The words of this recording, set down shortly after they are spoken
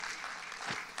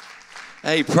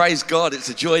Hey, praise God. It's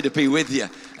a joy to be with you.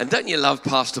 And don't you love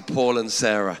Pastor Paul and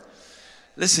Sarah?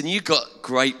 Listen, you've got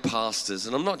great pastors,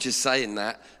 and I'm not just saying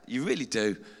that. You really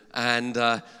do. And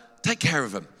take care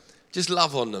of them. Just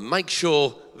love on them. Make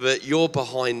sure that you're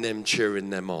behind them,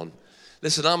 cheering them on.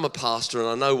 Listen, I'm a pastor, and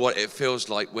I know what it feels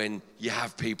like when you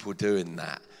have people doing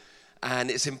that.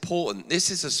 And it's important. This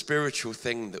is a spiritual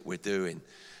thing that we're doing.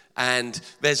 And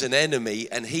there's an enemy,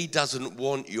 and he doesn't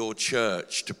want your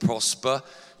church to prosper,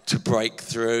 to break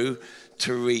through,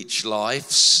 to reach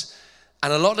lives.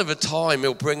 And a lot of the time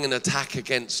he'll bring an attack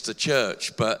against the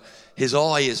church, but his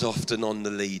eye is often on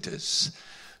the leaders.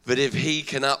 That if he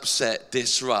can upset,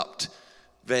 disrupt,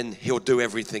 then he'll do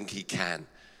everything he can.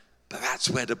 But that's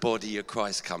where the body of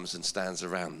Christ comes and stands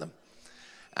around them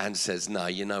and says, no,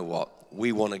 you know what?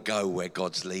 We want to go where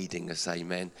God's leading us,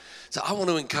 amen. So I want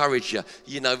to encourage you.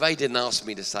 You know, they didn't ask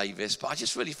me to say this, but I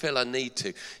just really feel I need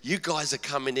to. You guys are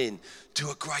coming in to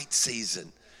a great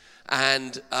season.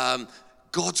 And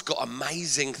God's got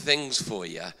amazing things for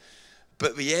you.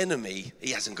 But the enemy,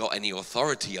 he hasn't got any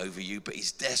authority over you, but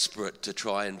he's desperate to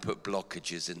try and put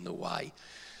blockages in the way.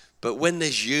 But when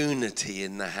there's unity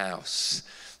in the house,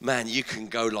 man, you can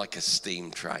go like a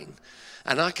steam train.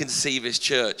 And I can see this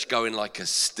church going like a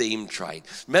steam train.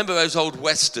 Remember those old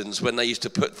westerns when they used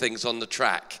to put things on the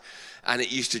track and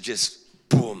it used to just,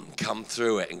 boom, come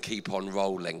through it and keep on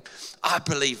rolling. I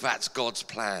believe that's God's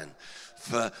plan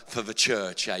for the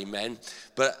church, amen.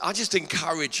 But I just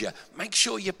encourage you, make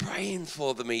sure you're praying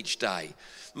for them each day.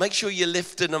 Make sure you're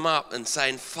lifting them up and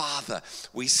saying, Father,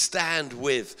 we stand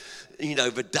with,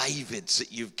 the Davids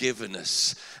that you've given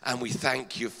us, and we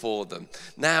thank you for them.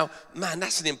 Now, man,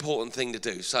 that's an important thing to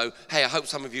do. So, hey, I hope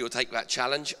some of you will take that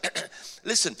challenge.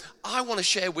 Listen, I want to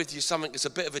share with you something that's a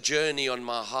bit of a journey on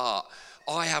my heart.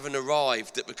 I haven't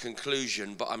arrived at the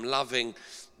conclusion, but I'm loving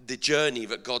the journey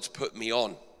that God's put me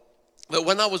on. But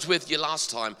when I was with you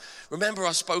last time, remember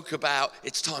I spoke about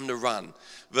it's time to run.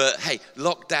 That, hey,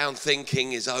 lockdown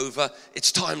thinking is over.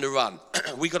 It's time to run.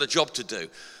 We got a job to do.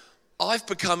 I've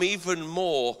become even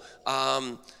more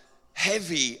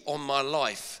heavy on my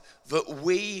life that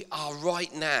we are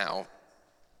right now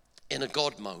in a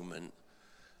God moment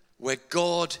where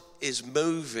God is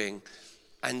moving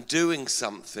and doing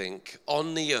something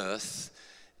on the earth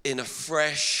in a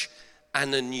fresh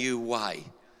and a new way.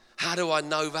 How do I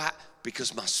know that?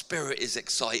 Because my spirit is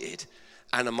excited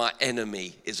and my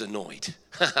enemy is annoyed.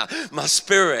 My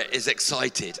spirit is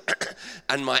excited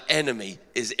and my enemy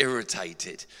is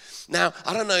irritated. Now,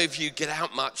 I don't know if you get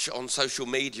out much on social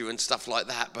media and stuff like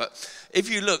that, but if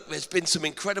you look, there's been some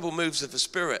incredible moves of the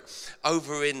Spirit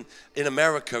over in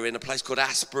America in a place called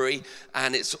Asbury,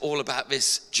 and it's all about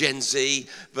this Gen Z,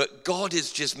 but God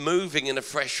is just moving in a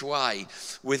fresh way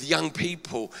with young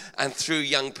people and through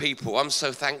young people. I'm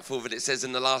so thankful that it says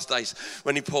in the last days,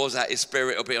 when he pours out his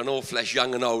Spirit, it'll be on all flesh,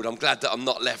 young and old. I'm glad that I'm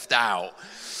not left out.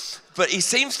 But he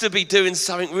seems to be doing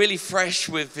something really fresh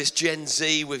with this Gen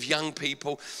Z, with young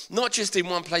people, not just in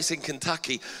one place in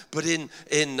Kentucky, but in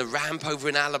the ramp over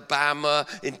in Alabama,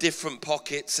 in different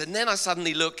pockets. And then I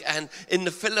suddenly look, and in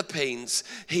the Philippines,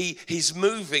 he's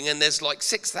moving, and there's like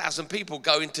 6,000 people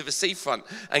going to the seafront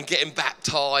and getting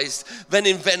baptized. Then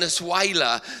in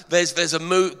Venezuela, there's a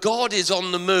move. God is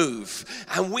on the move,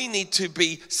 and we need to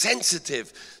be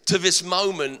sensitive to this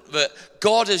moment that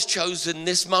God has chosen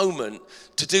this moment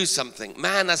to do something.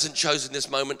 Man hasn't chosen this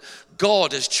moment.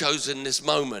 God has chosen this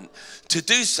moment to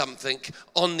do something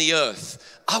on the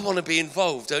earth. I want to be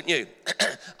involved, don't you?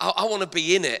 I want to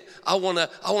be in it. I want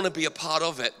to be a part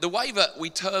of it. The way that we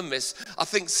term this, I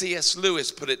think C.S.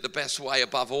 Lewis put it the best way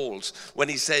above all when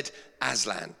he said,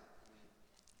 Aslan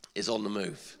is on the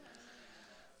move.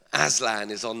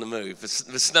 Aslan is on the move.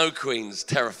 The Snow Queen's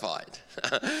terrified.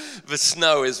 The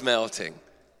snow is melting.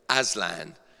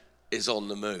 Aslan is on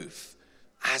the move.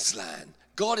 Aslan.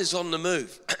 God is on the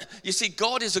move. You see,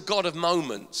 God is a God of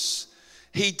moments.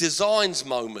 He designs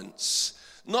moments.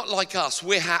 Not like us.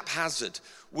 We're haphazard.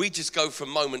 We just go from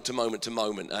moment to moment to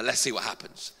moment. Let's see what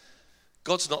happens.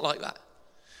 God's not like that.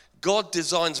 God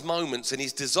designs moments, and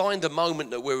he's designed a moment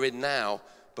that we're in now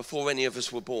before any of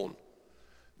us were born.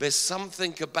 There's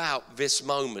something about this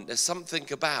moment. There's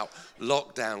something about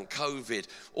lockdown, COVID,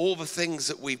 all the things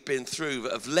that we've been through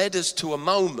that have led us to a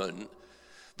moment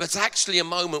that's actually a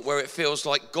moment where it feels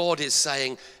like God is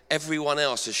saying, everyone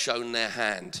else has shown their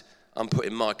hand. I'm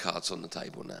putting my cards on the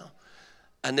table now.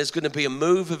 And there's going to be a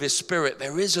move of his Spirit.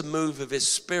 There is a move of his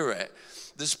Spirit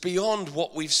that's beyond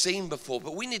what we've seen before,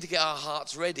 but we need to get our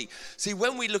hearts ready. See,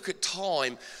 when we look at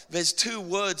time, there's two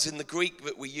words in the Greek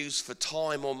that we use for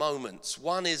time or moments.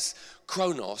 One is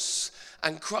chronos,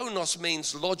 And chronos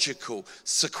means logical,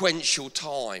 sequential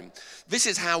time. This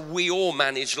is how we all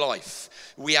manage life.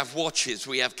 We have watches,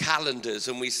 we have calendars,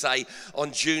 and we say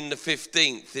on June the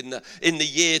 15th in the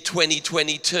year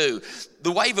 2022.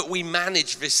 The way that we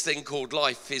manage this thing called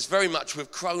life is very much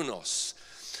with chronos.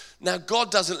 Now, God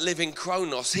doesn't live in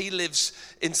chronos. He lives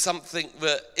in something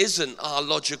that isn't our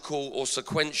logical or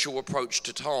sequential approach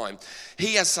to time.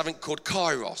 He has something called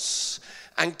Kairos.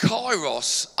 And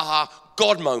Kairos are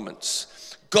God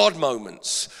moments. God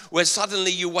moments where suddenly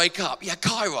you wake up. Yeah,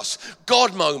 Kairos,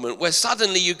 God moment where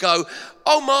suddenly you go,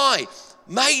 oh my,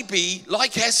 maybe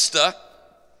like Esther,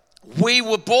 we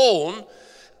were born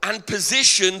and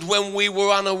positioned when we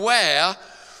were unaware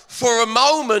for a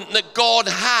moment that God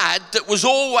had that was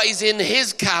always in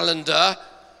his calendar,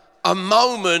 a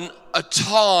moment, a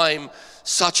time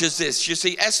such as this. You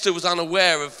see, Esther was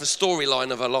unaware of the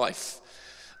storyline of her life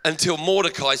until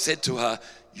Mordecai said to her,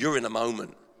 you're in a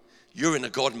moment. You're in a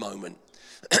God moment.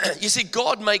 You see,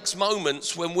 God makes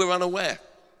moments when we're unaware.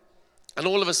 And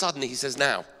all of a sudden he says,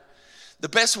 now. The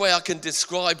best way I can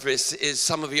describe this is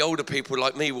some of the older people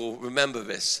like me will remember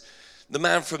this. The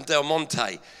man from Del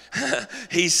Monte,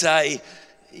 he say,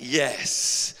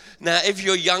 yes. Now, if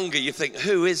you're younger, you think,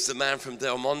 who is the man from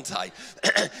Del Monte?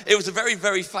 It was a very,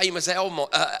 very famous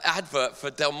advert for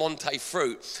Del Monte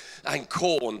fruit and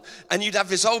corn. And you'd have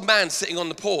this old man sitting on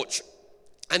the porch,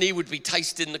 and he would be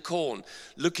tasting the corn,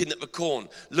 looking at the corn,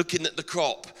 looking at the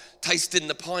crop, tasting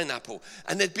the pineapple.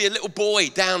 And there'd be a little boy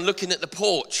down looking at the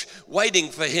porch, waiting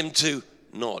for him to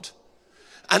nod.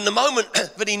 And the moment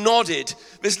that he nodded,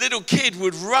 this little kid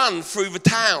would run through the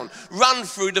town, run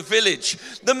through the village.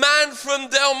 The man from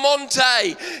Del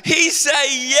Monte, he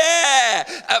say, yeah.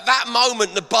 At that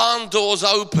moment, the barn doors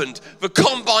opened. The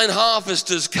combine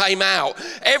harvesters came out.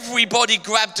 Everybody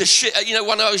grabbed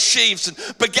one of those sheaves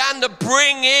and began to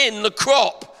bring in the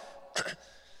crop.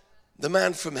 The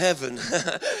man from heaven,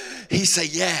 he say,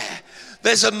 yeah.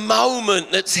 There's a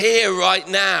moment that's here right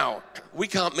now. We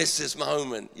can't miss this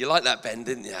moment. You like that, Ben,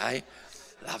 didn't you, eh?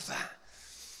 Love that.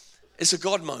 It's a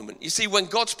God moment. You see, when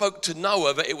God spoke to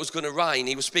Noah that it was going to rain,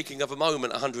 he was speaking of a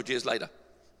moment 100 years later.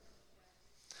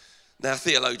 Now,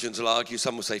 theologians will argue,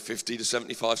 some will say 50 to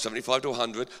 75, 75 to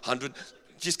 100, 100.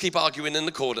 Just keep arguing in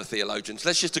the corner, theologians.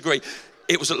 Let's just agree,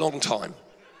 it was a long time.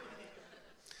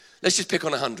 Let's just pick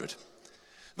on 100.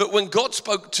 But when God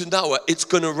spoke to Noah, it's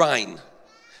going to rain,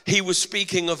 he was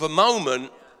speaking of a moment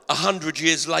 100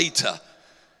 years later.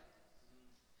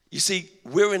 You see,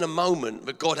 we're in a moment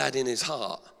that God had in his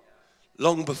heart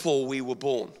long before we were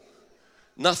born.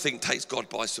 Nothing takes God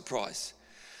by surprise.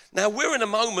 Now we're in a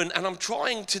moment, and I'm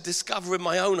trying to discover in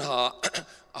my own heart,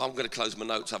 I'm going to close my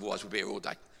notes, otherwise we'll be here all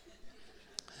day.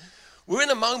 We're in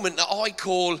a moment that I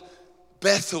call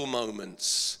Bethel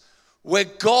moments, where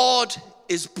God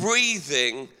is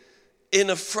breathing in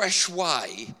a fresh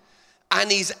way,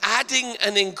 and he's adding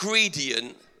an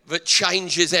ingredient that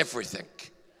changes everything.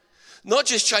 Not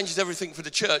just changes everything for the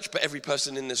church, but every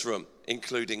person in this room,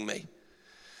 including me.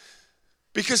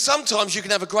 Because sometimes you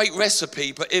can have a great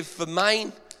recipe, but if the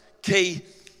main key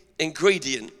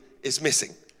ingredient is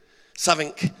missing,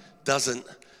 something doesn't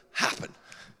happen.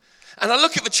 And I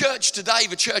look at the church today,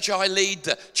 the church I lead,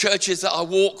 the churches that I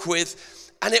walk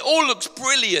with, and it all looks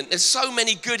brilliant. There's so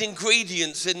many good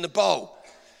ingredients in the bowl.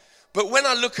 But when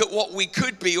I look at what we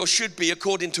could be or should be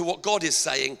according to what God is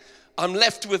saying, I'm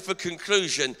left with the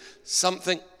conclusion,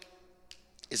 something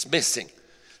is missing.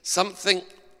 Something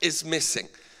is missing.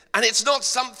 And it's not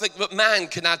something that man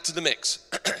can add to the mix,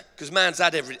 because man's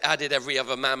added every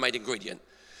other man-made ingredient.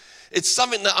 It's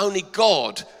something that only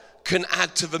God can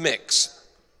add to the mix.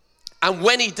 And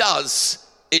when he does,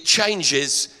 it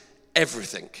changes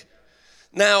everything.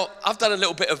 Now, I've done a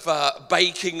little bit of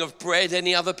baking of bread.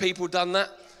 Any other people done that?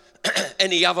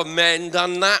 Any other men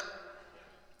done that?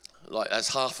 Like,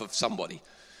 that's half of somebody.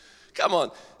 Come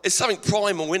on. It's something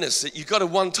primal in us that you've got to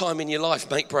one time in your life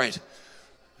make bread.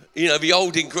 You know, the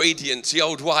old ingredients, the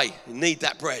old way. You need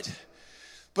that bread.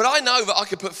 But I know that I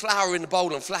could put flour in the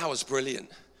bowl, and flour's brilliant.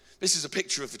 This is a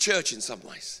picture of the church in some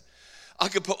ways. I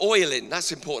could put oil in,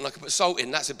 that's important. I could put salt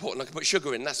in, that's important. I could put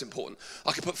sugar in, that's important.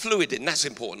 I could put fluid in, that's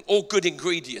important. All good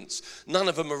ingredients. None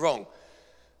of them are wrong.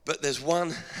 But there's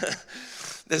one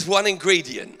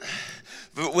ingredient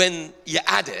that when you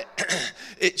add it,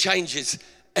 it changes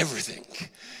everything.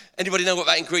 Anybody know what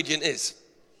that ingredient is?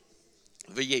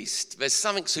 The yeast. There's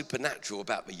something supernatural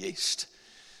about the yeast.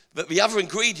 But the other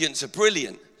ingredients are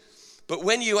brilliant. But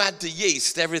when you add the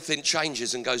yeast, everything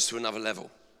changes and goes to another level.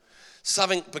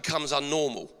 Something becomes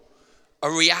unnormal. a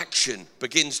reaction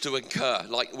begins to occur.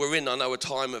 Like we're in, I know, a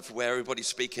time of where everybody's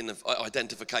speaking of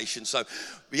identification. So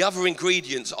the other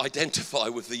ingredients identify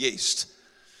with the yeast.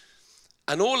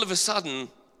 And all of a sudden,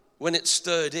 when it's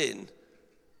stirred in,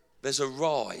 there's a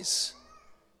rise,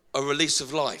 a release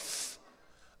of life,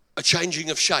 a changing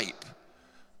of shape,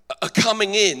 a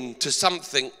coming in to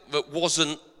something that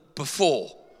wasn't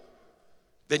before.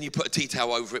 Then you put a tea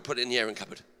towel over it, put it in the airing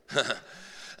cupboard.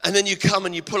 And then you come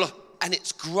and you pull up, and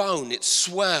it's grown, it's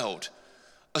swelled.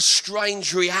 A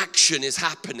strange reaction is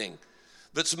happening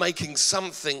that's making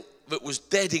something that was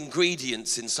dead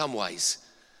ingredients in some ways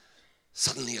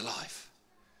suddenly alive.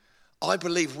 I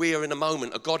believe we are in a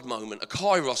moment, a God moment, a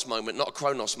Kairos moment, not a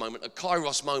Chronos moment, a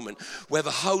Kairos moment where the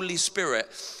Holy Spirit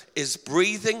is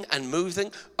breathing and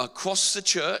moving across the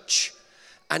church,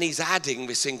 and he's adding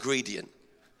this ingredient.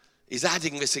 He's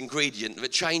adding this ingredient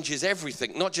that changes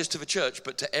everything, not just to the church,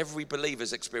 but to every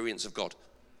believer's experience of God.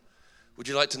 Would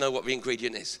you like to know what the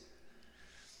ingredient is?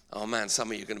 Oh man,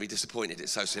 some of you are going to be disappointed.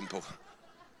 It's so simple.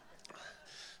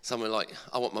 Some are like,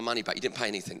 I want my money back. You didn't pay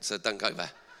anything, so don't go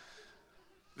there.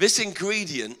 This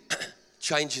ingredient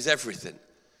changes everything.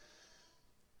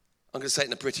 I'm going to say it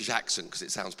in a British accent because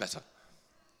it sounds better.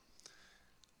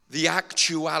 The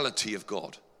actuality of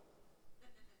God.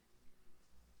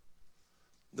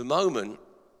 The moment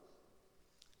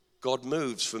God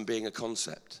moves from being a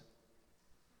concept,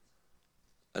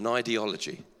 an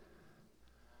ideology,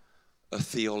 a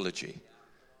theology,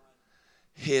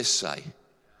 hearsay,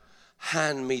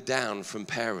 hand me down from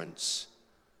parents,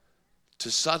 to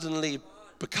suddenly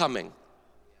becoming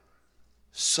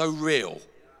so real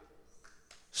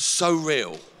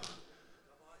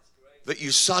that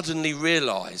you suddenly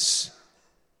realize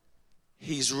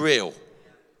he's real.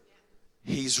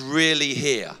 He's really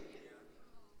here.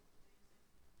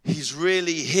 He's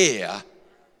really here,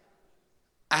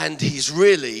 and he's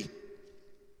really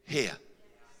here.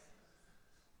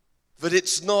 That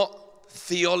it's not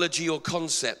theology or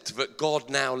concept that God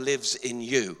now lives in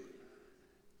you.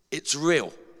 It's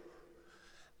real.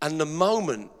 And the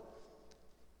moment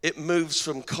it moves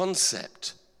from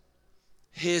concept,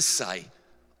 hearsay,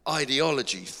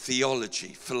 ideology,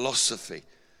 theology, philosophy,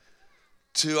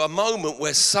 to a moment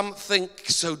where something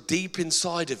so deep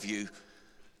inside of you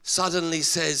suddenly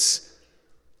says,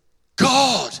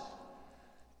 God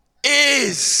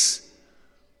is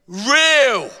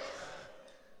real.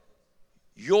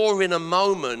 You're in a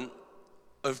moment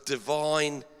of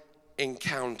divine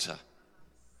encounter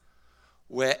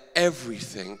where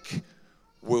everything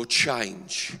will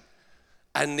change,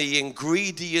 and the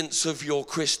ingredients of your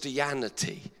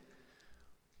Christianity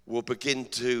will begin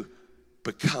to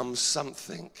become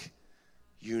something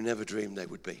you never dreamed they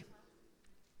would be.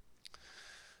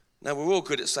 Now, we're all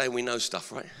good at saying we know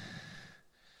stuff, right?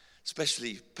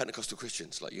 Especially Pentecostal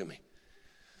Christians like you and me.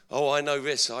 Oh, I know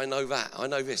this, I know that, I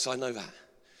know this, I know that.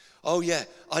 Oh yeah,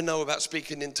 I know about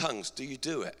speaking in tongues. Do you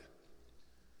do it?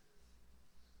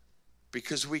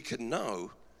 Because we can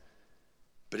know,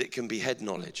 but it can be head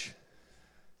knowledge.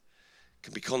 It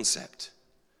can be concept.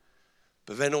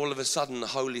 But then all of a sudden the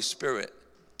Holy Spirit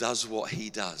does what he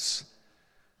does.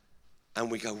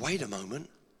 And we go, wait a moment.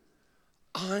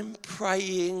 I'm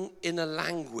praying in a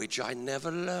language I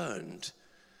never learned.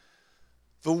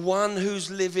 The one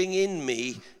who's living in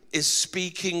me is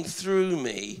speaking through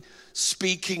me,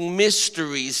 speaking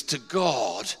mysteries to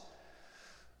God.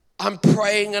 I'm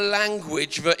praying a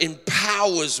language that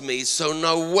empowers me so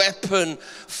no weapon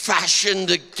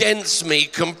fashioned against me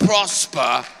can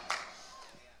prosper.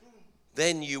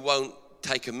 Then you won't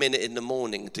take a minute in the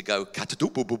morning to go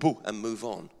katadoo and move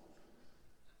on.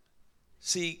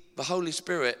 See, the Holy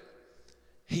Spirit,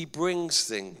 he brings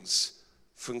things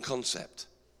from concept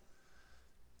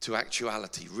to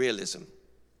actuality, realism,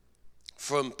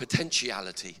 from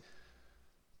potentiality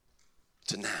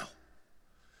to now.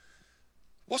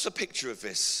 What's a picture of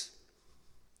this?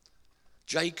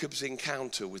 Jacob's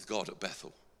encounter with God at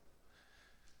Bethel.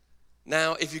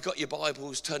 Now, if you've got your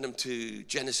Bibles, turn them to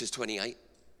Genesis 28.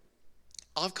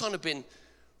 I've kind of been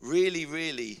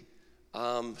really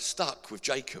stuck with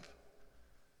Jacob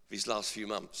these last few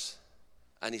months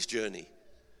and his journey.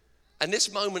 And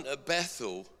this moment at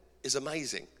Bethel is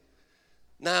amazing.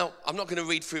 Now, I'm not going to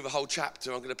read through the whole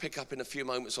chapter. I'm going to pick up in a few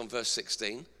moments on verse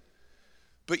 16.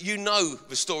 But you know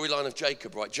the storyline of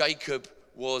Jacob, right? Jacob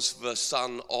was the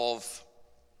son of,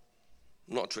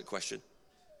 not a trick question,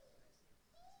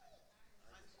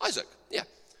 Isaac, yeah.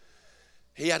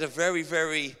 He had a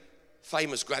very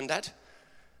famous granddad.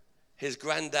 His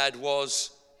granddad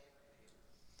was,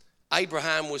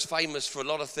 Abraham was famous for a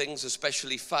lot of things,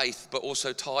 especially faith, but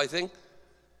also tithing.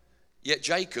 Yet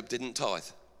Jacob didn't tithe.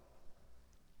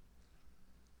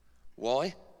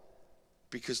 Why?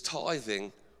 Because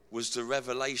tithing was the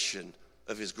revelation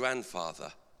of his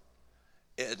grandfather.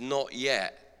 It had not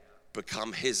yet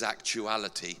become his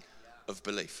actuality of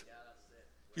belief.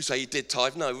 You say he did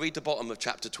tithe? No, read the bottom of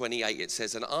chapter 28. It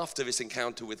says, and after this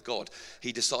encounter with God,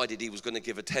 he decided he was going to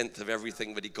give a tenth of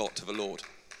everything that he got to the Lord.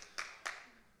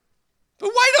 But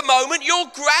wait a moment, your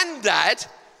granddad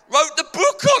wrote the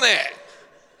book on it.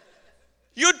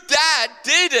 Your dad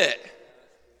did it.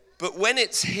 But when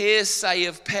it's hearsay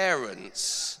of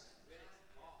parents,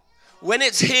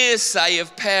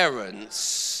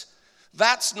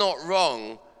 that's not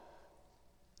wrong,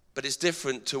 but it's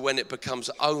different to when it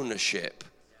becomes ownership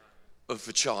of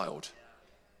the child.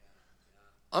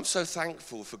 I'm so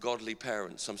thankful for godly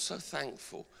parents. I'm so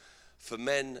thankful for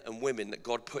men and women that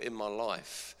God put in my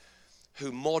life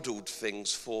who modeled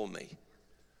things for me.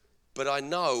 But I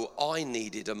know I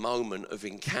needed a moment of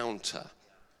encounter.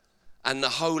 And the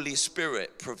Holy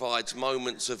Spirit provides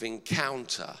moments of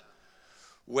encounter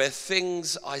where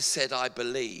things I said I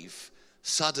believe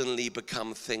suddenly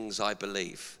become things I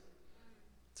believe.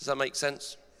 Does that make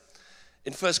sense?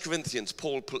 In 1 Corinthians,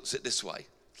 Paul puts it this way.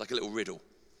 It's like a little riddle.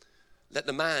 Let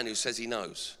the man who says he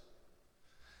knows,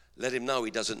 let him know he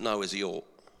doesn't know as he ought.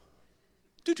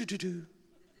 Do.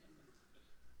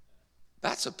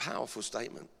 That's a powerful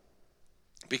statement.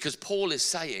 Because Paul is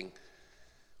saying,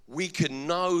 we can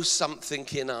know something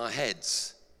in our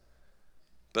heads,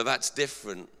 but that's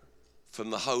different from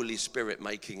the Holy Spirit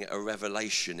making it a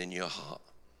revelation in your heart.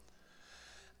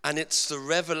 And it's the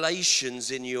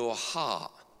revelations in your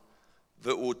heart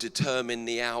that will determine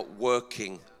the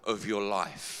outworking of your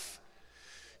life.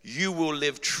 You will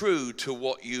live true to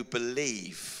what you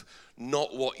believe,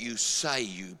 not what you say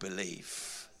you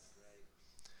believe.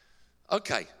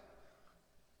 Okay,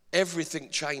 everything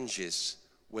changes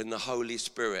when the Holy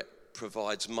Spirit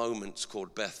provides moments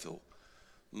called Bethel,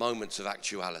 moments of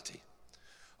actuality.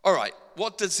 All right,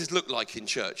 what does this look like in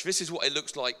church? This is what it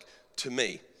looks like to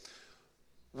me.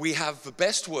 We have the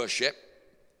best worship.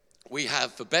 We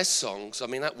have the best songs. I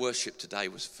mean, that worship today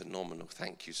was phenomenal.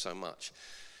 Thank you so much.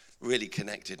 Really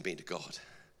connected me to God.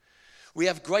 We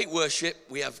have great worship.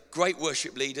 We have great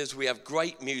worship leaders. We have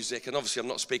great music. And obviously, I'm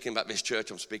not speaking about this church.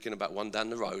 I'm speaking about one down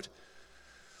the road.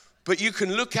 But you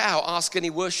can look out, ask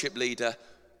any worship leader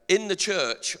in the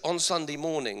church on Sunday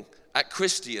morning at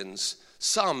Christians,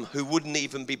 some who wouldn't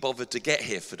even be bothered to get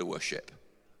here for the worship.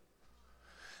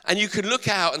 And you can look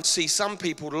out and see some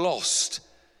people lost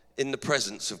in the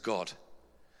presence of God,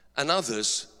 and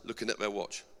others looking at their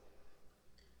watch.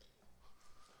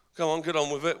 Come on, get on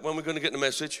with it. When we're going to get the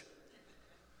message?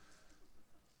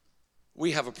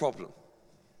 We have a problem.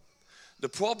 The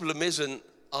problem isn't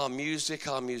our music,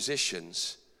 our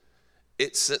musicians.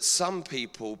 It's that some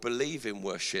people believe in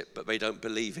worship, but they don't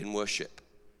believe in worship.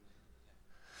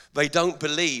 They don't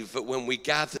believe that when we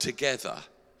gather together,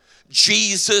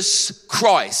 Jesus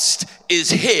Christ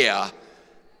is here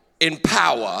in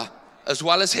power, as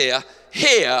well as here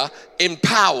in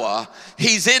power.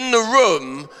 He's in the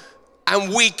room,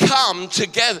 and we come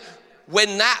together.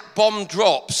 When that bomb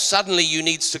drops, suddenly you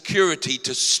need security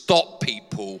to stop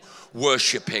people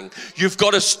worshiping. You've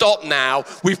got to stop now.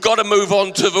 We've got to move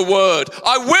on to the word.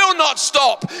 I will not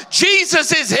stop.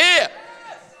 Jesus is here.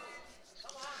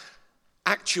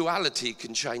 Actuality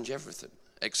can change everything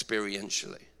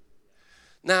experientially.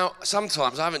 Now,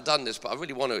 sometimes, I haven't done this, but I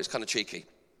really want to. It's kind of cheeky.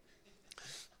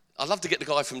 I'd love to get the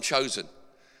guy from Chosen,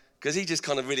 because he just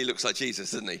kind of really looks like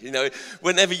Jesus, doesn't he? You know,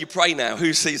 whenever you pray now,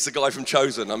 who sees the guy from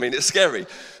Chosen? I mean, it's scary.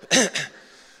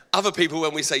 Other people,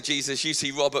 when we say Jesus, you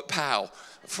see Robert Powell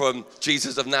from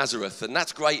Jesus of Nazareth, and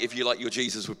that's great if you like your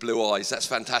Jesus with blue eyes. That's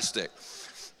fantastic.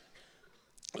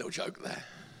 A little joke there.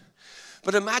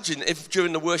 But imagine if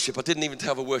during the worship, I didn't even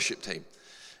tell the worship team,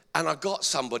 and I got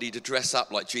somebody to dress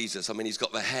up like Jesus. I mean, he's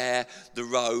got the hair, the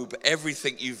robe,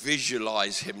 everything you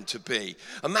visualize him to be.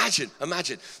 Imagine.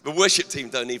 The worship team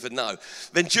don't even know.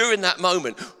 Then during that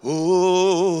moment,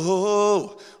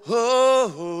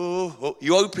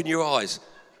 you open your eyes,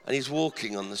 and he's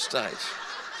walking on the stage.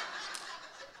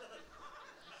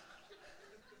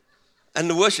 And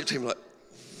the worship team are like,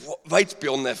 what? They'd be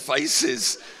on their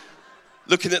faces,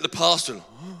 looking at the pastor,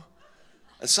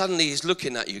 and suddenly he's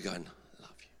looking at you going,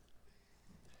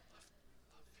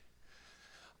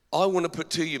 I want to put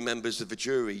to you, members of the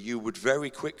jury, you would very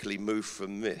quickly move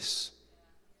from this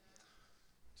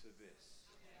to this.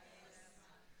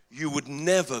 You would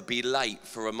never be late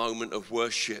for a moment of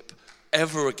worship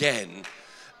ever again.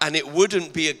 And it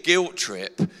wouldn't be a guilt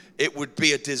trip. It would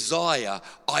be a desire.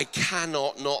 I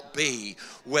cannot not be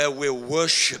where we're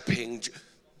worshiping.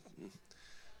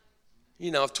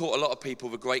 You know, I've taught a lot of people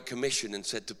the Great Commission and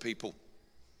said to people,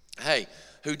 Hey,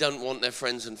 who don't want their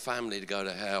friends and family to go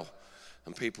to hell?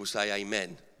 And people say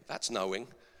amen. That's knowing.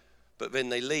 But then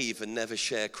they leave and never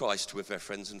share Christ with their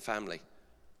friends and family.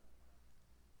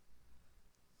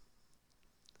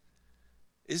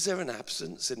 Is there an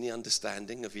absence in the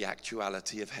understanding of the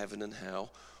actuality of heaven and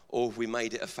hell? Or have we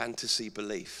made it a fantasy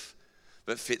belief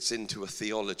that fits into a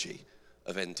theology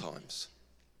of end times?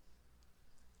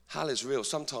 Hell is real.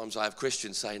 Sometimes I have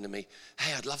Christians saying to me,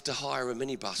 hey, I'd love to hire a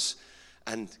minibus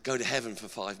and go to heaven for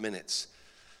 5 minutes.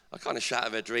 I kind of shatter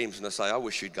their dreams and I say, I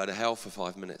wish you'd go to hell for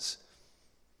 5 minutes.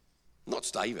 Not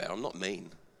stay there, I'm not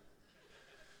mean.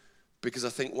 Because I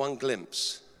think one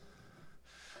glimpse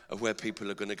of where people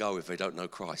are going to go if they don't know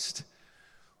Christ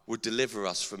would deliver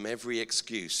us from every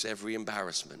excuse, every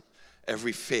embarrassment,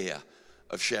 every fear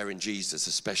of sharing Jesus,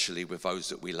 especially with those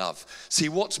that we love. See,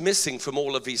 what's missing from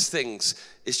all of these things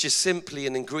is just simply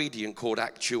an ingredient called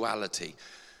actuality.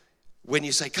 When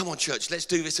you say, come on church, let's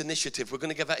do this initiative, we're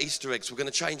going to give out Easter eggs, we're going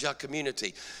to change our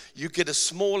community, you get a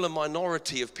smaller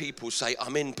minority of people say,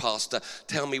 I'm in, pastor,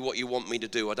 tell me what you want me to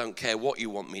do, I don't care what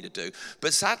you want me to do.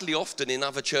 But sadly, often in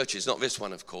other churches, not this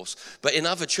one of course, but in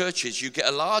other churches, you get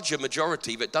a larger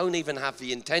majority that don't even have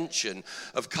the intention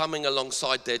of coming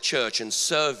alongside their church and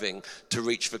serving to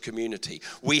reach the community.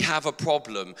 We have a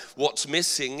problem. What's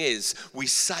missing is we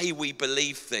say we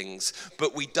believe things,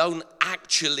 but we don't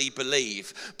actually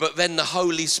believe. But then the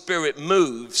Holy Spirit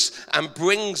moves and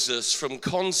brings us from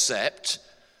concept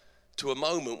to a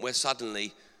moment where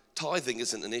suddenly tithing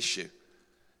isn't an issue.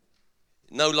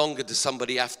 No longer does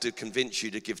somebody have to convince you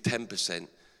to give 10%.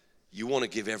 You want to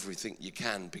give everything you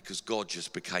can because God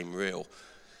just became real.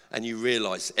 And you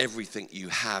realize everything you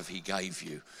have, he gave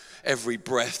you. Every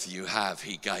breath you have,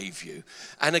 he gave you.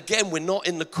 And again, we're not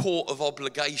in the court of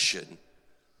obligation,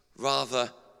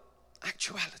 rather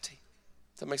actuality.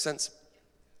 Does that make sense?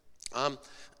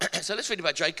 So let's read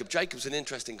about Jacob. Jacob's an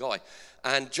interesting guy.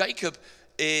 And Jacob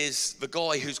is the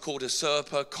guy who's called a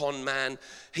usurper, con man.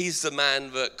 He's the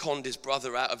man that conned his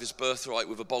brother out of his birthright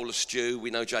with a bowl of stew. We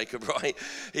know Jacob, right?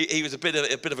 He was a bit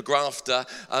of a grafter.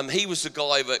 He was the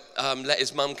guy that let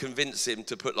his mum convince him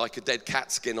to put like a dead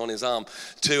cat skin on his arm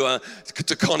to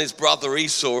con his brother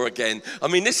Esau again. I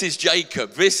mean, this is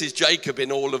Jacob. This is Jacob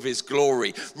in all of his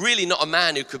glory. Really not a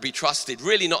man who could be trusted.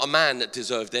 Really not a man that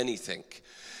deserved anything.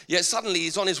 Yet suddenly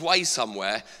he's on his way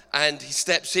somewhere and he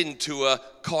steps into a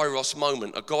Kairos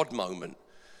moment, a God moment.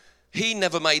 He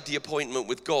never made the appointment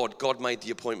with God. God made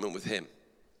the appointment with him.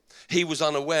 He was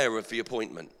unaware of the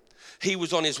appointment. He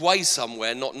was on his way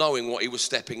somewhere not knowing what he was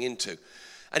stepping into.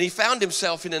 And he found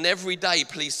himself in an everyday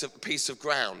piece of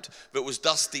ground that was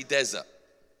dusty desert.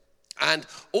 And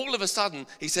all of a sudden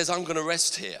he says, I'm going to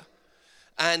rest here.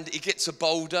 And he gets a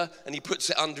boulder and he puts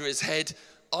it under his head.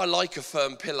 I like a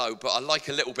firm pillow, but I like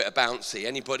a little bit of bouncy.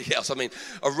 Anybody else? I mean,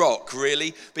 a rock,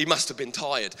 really? But he must have been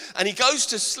tired. And he goes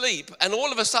to sleep, and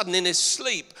all of a sudden in his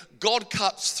sleep, God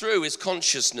cuts through his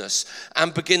consciousness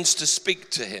and begins to speak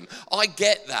to him. I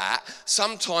get that.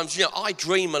 Sometimes, I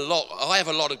dream a lot. I have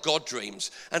a lot of God dreams.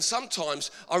 And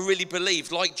sometimes I really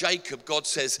believe, like Jacob, God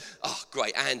says, oh,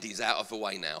 great, Andy's out of the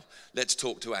way now. Let's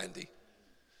talk to Andy.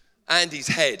 Andy's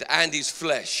head, Andy's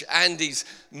flesh, Andy's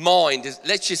mind.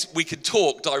 We could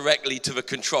talk directly to the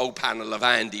control panel of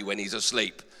Andy when he's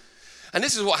asleep. And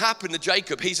this is what happened to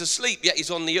Jacob. He's asleep, yet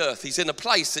he's on the earth. He's in a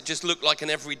place that just looked like an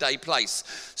everyday place.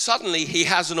 Suddenly, he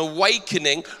has an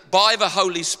awakening by the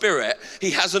Holy Spirit.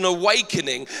 He has an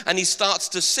awakening, and he starts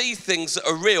to see things that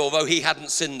are real, though he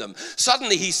hadn't seen them.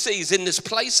 Suddenly, he sees in this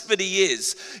place that he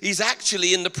is, he's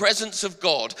actually in the presence of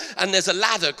God, and there's a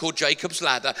ladder called Jacob's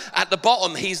ladder. At the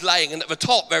bottom, he's laying, and at the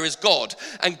top, there is God.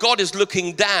 And God is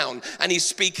looking down, and he's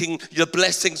speaking, the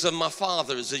blessings of my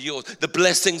father are yours. The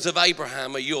blessings of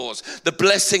Abraham are yours. The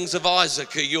blessings of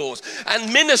Isaac are yours.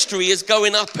 And ministry is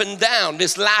going up and down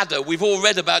this ladder. We've all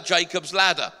read about Jacob's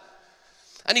ladder.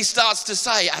 And he starts to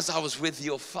say, as I was with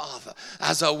your father,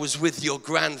 as I was with your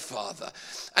grandfather.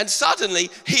 And suddenly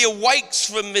he awakes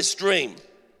from this dream.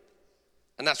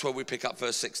 And that's where we pick up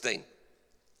verse 16.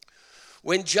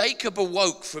 When Jacob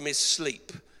awoke from his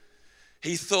sleep,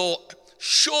 he thought,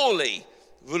 surely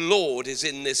the Lord is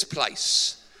in this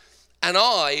place. And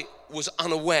I was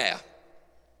unaware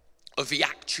of the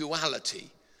actuality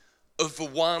of the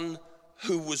one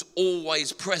who was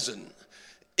always present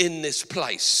in this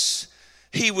place.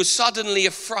 He was suddenly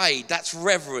afraid, that's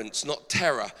reverence, not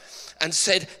terror, and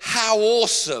said, how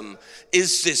awesome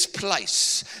is this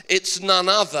place? It's none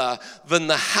other than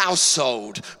the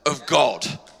household of God.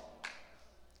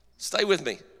 Stay with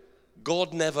me.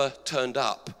 God never turned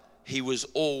up. He was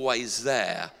always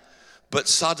there. but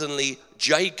suddenly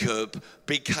Jacob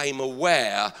became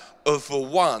aware of the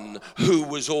one who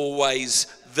was always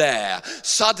there.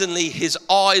 Suddenly his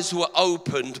eyes were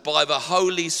opened by the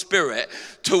Holy Spirit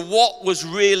to what was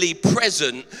really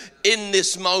present in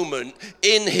this moment,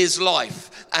 in his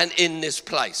life and in this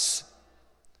place.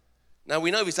 Now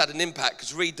we know he's had an impact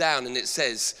because read down and it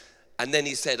says, and then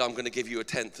he said, I'm going to give you a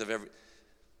tenth of every.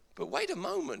 But wait a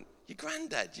moment, your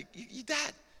granddad, your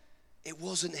dad, it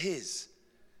wasn't his.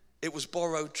 It was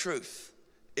borrowed truth.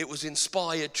 It was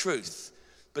inspired truth.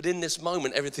 But in this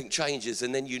moment, everything changes.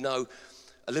 And then you know,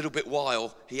 a little bit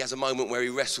while, he has a moment where he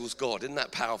wrestles God. Isn't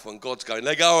that powerful? And God's going,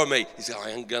 let go of me. He's going,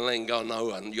 I ain't going to let go no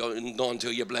one, not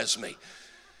until you bless me.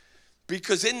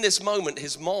 Because in this moment,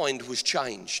 his mind was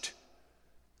changed.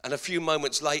 And a few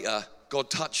moments later, God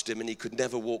touched him and he could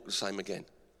never walk the same again.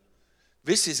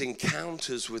 This is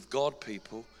encounters with God,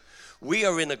 people. We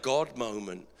are in a God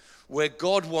moment where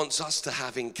God wants us to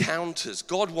have encounters.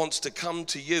 God wants to come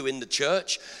to you in the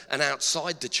church and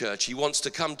outside the church. He wants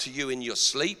to come to you in your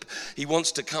sleep. He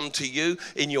wants to come to you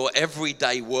in your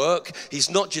everyday work. He's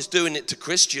not just doing it to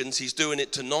Christians, he's doing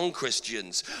it to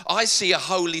non-Christians. I see a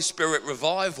Holy Spirit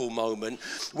revival moment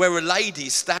where a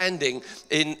lady's standing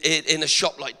in a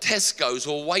shop like Tesco's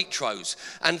or Waitrose,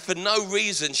 and for no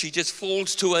reason she just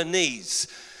falls to her knees.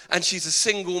 And she's a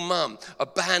single mum,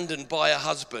 abandoned by her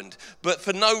husband. But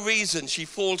for no reason, she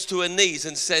falls to her knees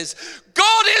and says,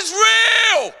 God is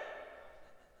real!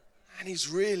 And he's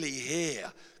really here.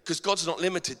 Because God's not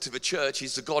limited to the church.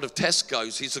 He's the God of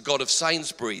Tesco's. He's the God of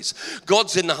Sainsbury's.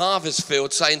 God's in the harvest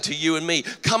field saying to you and me,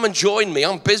 come and join me.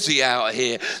 I'm busy out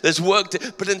here. There's work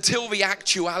to. But until the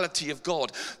actuality of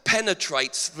God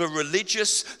penetrates the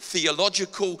religious,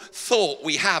 theological thought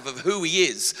we have of who he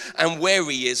is and where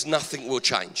he is, nothing will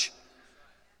change.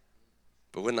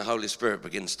 But when the Holy Spirit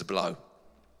begins to blow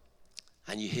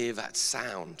and you hear that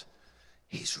sound,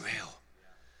 he's real.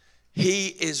 He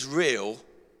is real.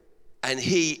 And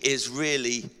he is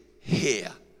really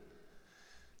here.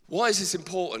 Why is this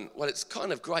important? Well, it's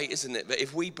kind of great, isn't it? That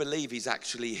if we believe he's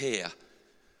actually here,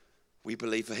 we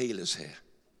believe the healer's here.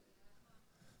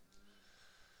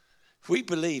 If we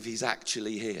believe he's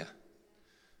actually here,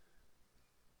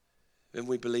 then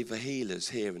we believe the healer's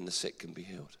here and the sick can be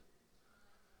healed.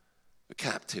 The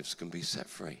captives can be set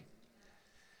free.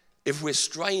 If we're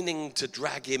straining to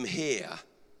drag him here,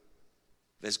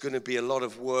 there's going to be a lot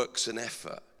of works and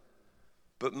effort.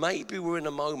 But maybe we're in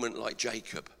a moment like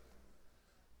Jacob,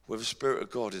 where the Spirit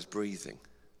of God is breathing.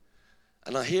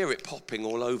 And I hear it popping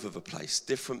all over the place.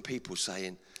 Different people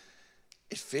saying,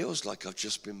 it feels like I've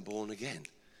just been born again.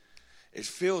 It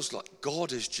feels like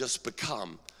God has just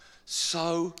become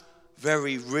so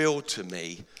very real to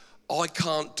me. I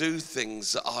can't do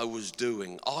things that I was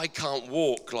doing. I can't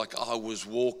walk like I was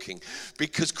walking.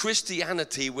 Because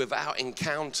Christianity without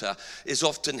encounter is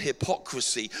often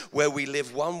hypocrisy, where we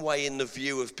live one way in the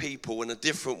view of people and a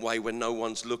different way when no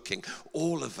one's looking.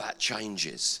 All of that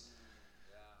changes.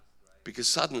 Because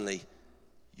suddenly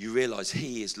you realize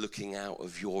he is looking out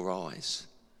of your eyes.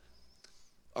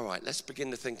 All right, let's begin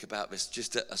to think about this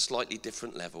just at a slightly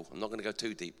different level. I'm not going to go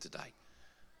too deep today.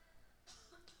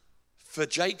 For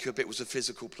Jacob, it was a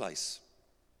physical place.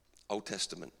 Old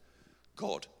Testament.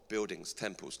 God, buildings,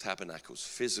 temples, tabernacles,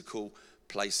 physical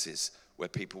places where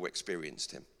people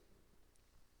experienced him.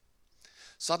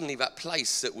 Suddenly that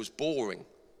place that was boring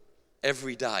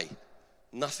every day,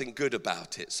 nothing good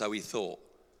about it, so he thought,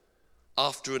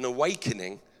 after an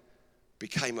awakening,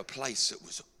 became a place that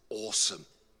was awesome.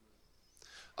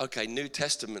 Okay, New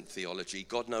Testament theology,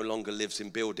 God no longer lives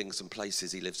in buildings and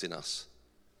places, he lives in us.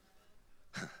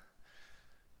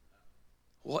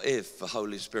 What if the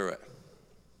Holy Spirit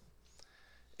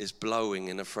is blowing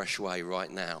in a fresh way right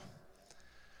now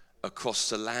across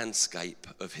the landscape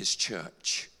of his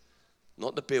church?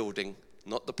 Not the building,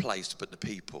 not the place, but the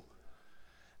people.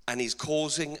 And he's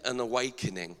causing an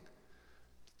awakening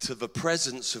to the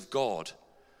presence of God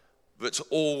that's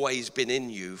always been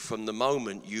in you from the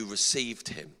moment you received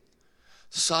him.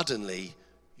 Suddenly,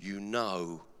 you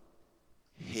know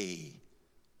he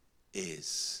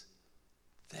is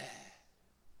there.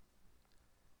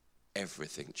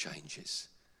 Everything changes.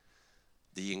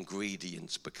 The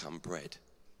ingredients become bread.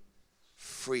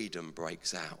 Freedom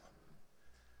breaks out.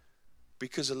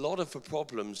 Because a lot of the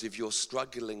problems, if you're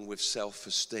struggling with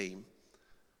self-esteem,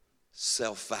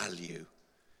 self-value,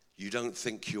 you don't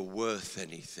think you're worth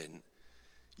anything,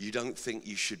 you don't think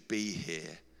you should be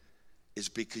here, is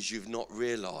because you've not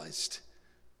realized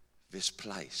this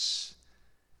place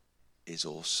is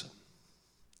awesome.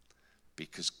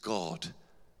 Because God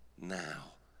now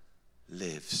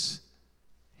lives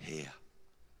here.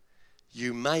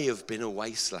 You may have been a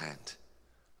wasteland.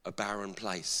 a barren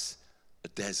place, a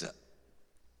desert.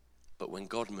 But when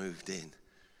God moved in,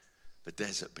 the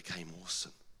desert became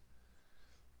awesome.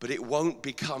 But it won't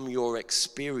become your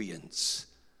experience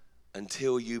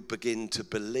until you begin to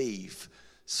believe,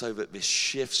 so that this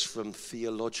shifts from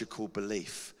theological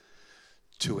belief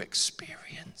to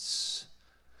experience.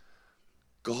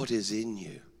 God is in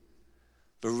you.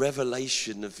 The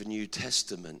revelation of the New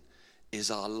Testament is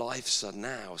our lives are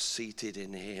now seated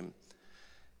in him.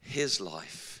 His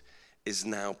life is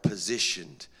now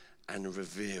positioned and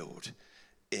revealed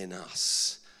in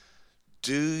us.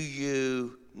 Do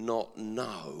you not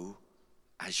know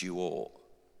as you ought?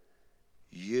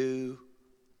 You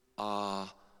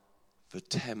are the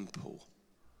temple,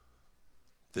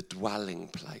 the dwelling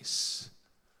place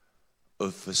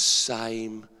of the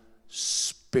same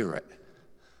Spirit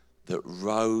that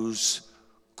rose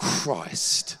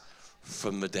Christ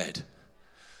from the dead.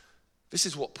 This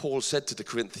is what Paul said to the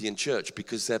Corinthian church,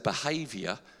 because their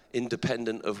behavior,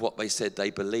 independent of what they said they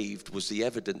believed, was the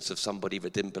evidence of somebody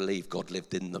that didn't believe God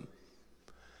lived in them.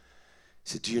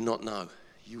 He said, do you not know?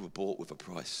 You were bought with a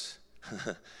price.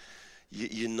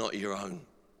 You're not your own.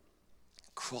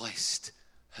 Christ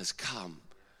has come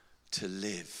to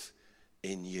live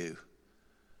in you.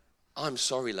 I'm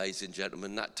sorry, ladies and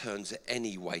gentlemen, that turns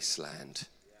any wasteland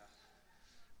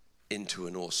into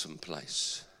an awesome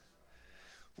place.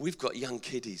 We've got young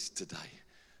kiddies today,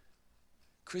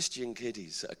 Christian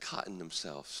kiddies that are cutting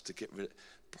themselves to get rid of it.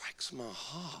 Breaks my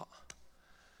heart.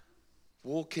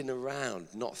 Walking around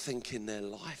not thinking their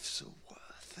lives are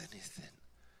worth anything.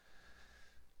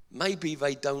 Maybe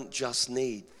they don't just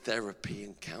need therapy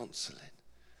and counseling.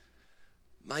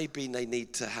 Maybe they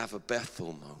need to have a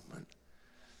Bethel moment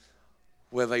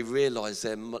where they realize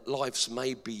their lives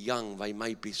may be young, they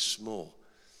may be small,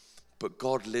 but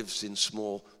God lives in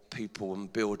small people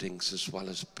and buildings as well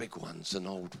as big ones and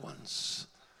old ones.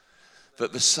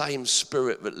 That the same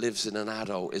Spirit that lives in an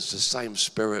adult is the same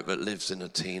Spirit that lives in a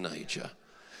teenager.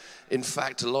 In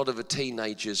fact, a lot of the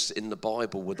teenagers in the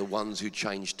Bible were the ones who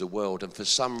changed the world. And for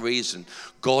some reason,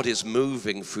 God is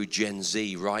moving through Gen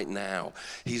Z right now.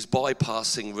 He's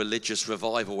bypassing religious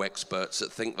revival experts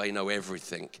that think they know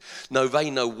everything. No, they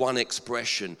know one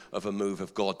expression of a move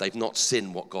of God. They've not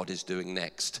seen what God is doing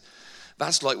next.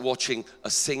 That's like watching a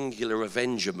singular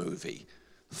Avenger movie,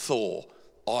 Thor,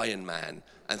 Iron Man,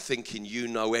 and thinking you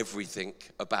know everything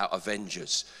about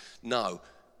Avengers. No.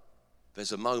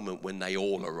 There's a moment when they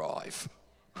all arrive.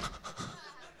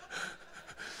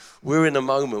 We're in a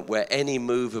moment where any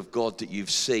move of God that you've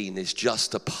seen is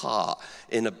just a part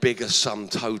in a bigger sum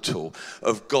total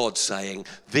of God saying,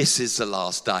 this is the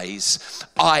last days.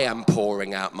 I am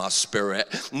pouring out my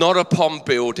Spirit, not upon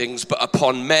buildings, but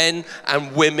upon men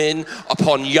and women,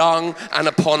 upon young and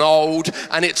upon old.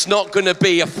 And it's not going to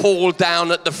be a fall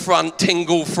down at the front,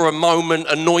 tingle for a moment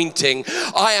anointing.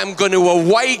 I am going to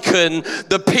awaken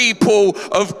the people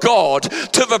of God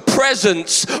to the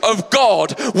presence of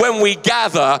God when we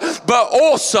gather, but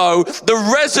also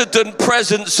the resident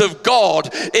presence of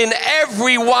God in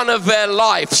every one of their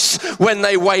lives when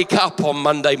they wake up on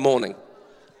Monday morning.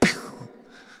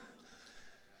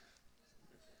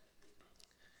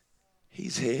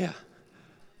 He's here.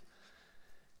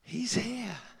 He's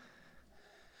here.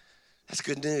 That's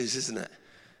good news, isn't it?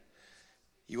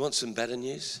 You want some better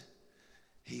news?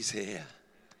 He's here.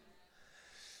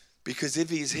 Because if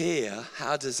he's here,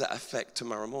 how does that affect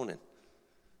tomorrow morning?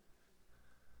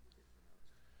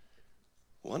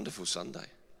 Wonderful Sunday.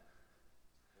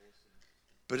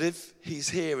 But if he's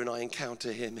here and I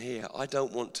encounter him here, I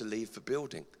don't want to leave the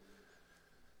building.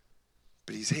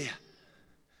 But he's here.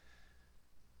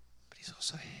 But he's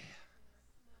also here.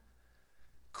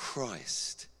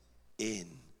 Christ in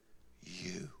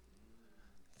you,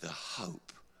 the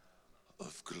hope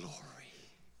of glory.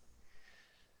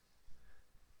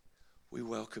 We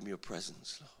welcome your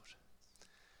presence, Lord.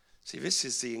 See, this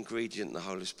is the ingredient the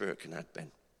Holy Spirit can add, Ben.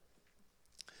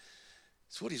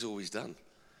 It's what he's always done.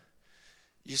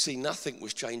 You see, nothing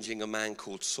was changing a man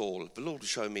called Saul. The Lord was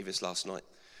showing me this last night.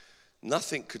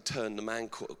 Nothing could turn the man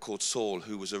called Saul,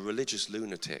 who was a religious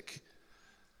lunatic,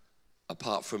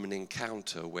 apart from an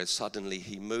encounter where suddenly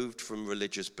he moved from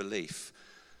religious belief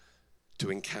to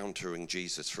encountering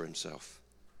Jesus for himself.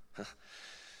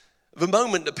 The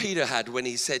moment that Peter had when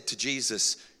he said to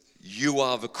Jesus, "You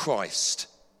are the Christ,"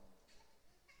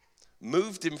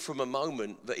 moved him from a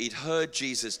moment that he'd heard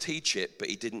Jesus teach it, but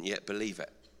he didn't yet believe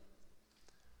it.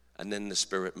 And then the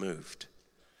Spirit moved.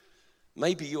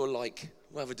 Maybe you're like,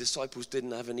 well, the disciples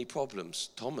didn't have any problems.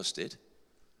 Thomas did.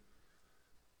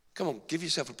 Come on, give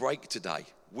yourself a break today.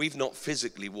 We've not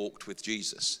physically walked with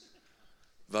Jesus,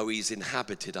 though he's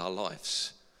inhabited our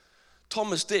lives.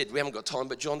 Thomas did. We haven't got time,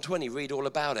 but John 20, read all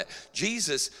about it.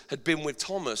 Jesus had been with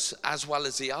Thomas as well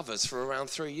as the others for around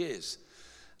 3 years.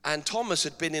 And Thomas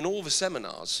had been in all the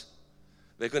seminars.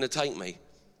 They're going to take me.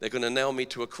 They're going to nail me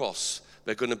to a cross.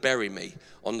 They're going to bury me.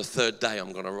 On the third day,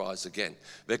 I'm going to rise again.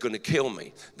 They're going to kill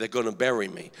me. They're going to bury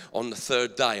me. On the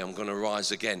third day, I'm going to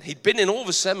rise again. He'd been in all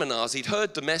the seminars. He'd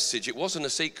heard the message. It wasn't a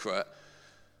secret.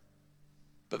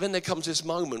 But then there comes this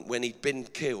moment when he'd been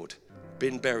killed,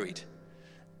 been buried.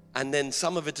 And then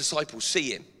some of the disciples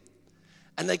see him.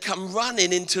 And they come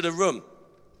running into the room.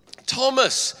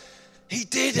 Thomas, he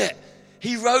did it.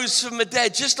 He rose from the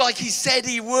dead just like he said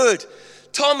he would.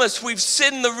 Thomas, we've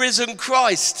seen the risen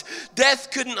Christ.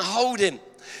 Death couldn't hold him.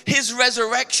 His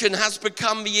resurrection has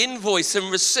become the invoice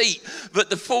and receipt that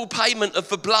the full payment of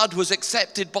the blood was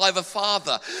accepted by the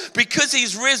Father. Because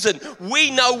he's risen,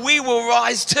 we know we will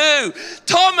rise too.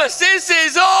 Thomas, this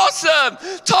is awesome.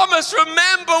 Thomas,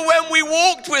 remember when we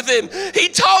walked with him? He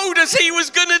told us he was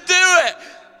going to do it.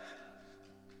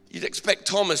 You'd expect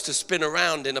Thomas to spin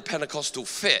around in a Pentecostal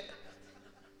fit.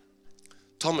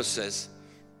 Thomas says,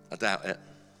 I doubt it.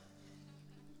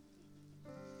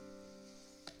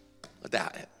 I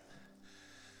doubt it.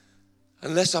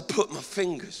 Unless I put my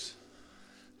fingers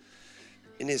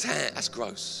in his hand. That's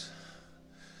gross.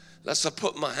 Unless I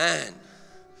put my hand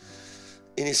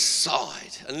in his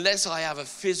side. Unless I have a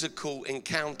physical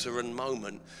encounter and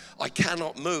moment, I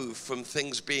cannot move from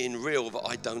things being real that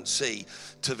I don't see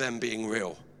to them being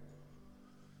real.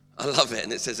 I love it.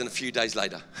 And it says, and a few days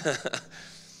later,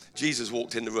 Jesus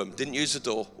walked in the room. Didn't use the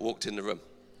door, walked in the room.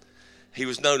 He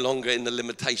was no longer in the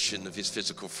limitation of his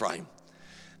physical frame.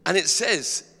 And it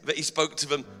says that he spoke to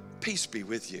them, peace be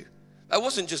with you. That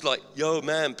wasn't just like, yo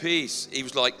man, peace. He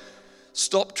was like,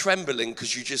 stop trembling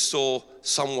because you just saw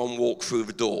someone walk through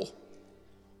the door.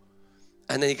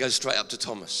 And then he goes straight up to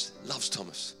Thomas. Loves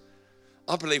Thomas.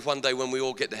 I believe one day when we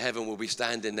all get to heaven, we'll be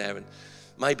standing there and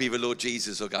maybe the Lord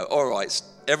Jesus will go, all right,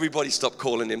 everybody stop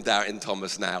calling him Doubting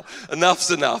Thomas now.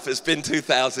 Enough's enough. It's been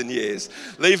 2,000 years.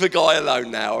 Leave the guy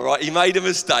alone now, all right? He made a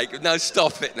mistake. No,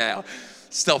 stop it now.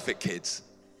 Stop it, kids.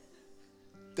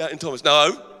 Doubting Thomas,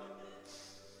 no.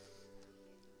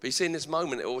 But you see, in this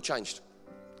moment, it all changed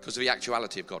because of the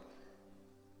actuality of God.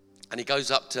 And he goes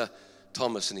up to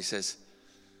Thomas and he says,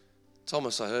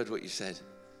 Thomas, I heard what you said.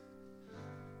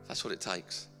 That's what it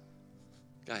takes.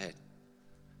 Go ahead.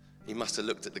 He must have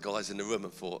looked at the guys in the room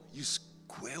and thought, you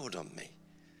squealed on me.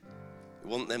 It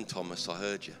wasn't them, Thomas, I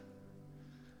heard you.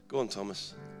 Go on,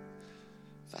 Thomas.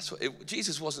 That's what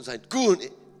Jesus wasn't saying, go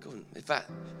on.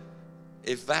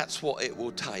 If that's what it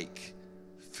will take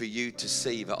for you to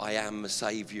see that I am the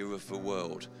Savior of the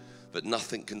world, that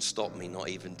nothing can stop me, not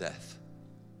even death.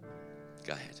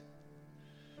 Go ahead.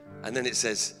 And then it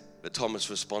says that Thomas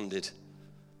responded,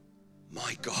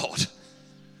 my God,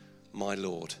 my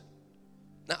Lord.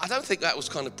 Now, I don't think that was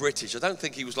kind of British. I don't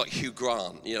think he was like Hugh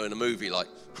Grant, in a movie like,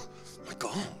 oh, my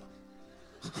God.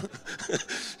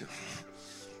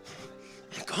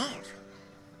 My God.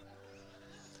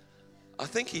 I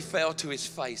think he fell to his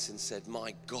face and said,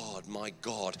 my God,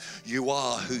 you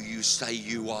are who you say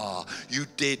you are. You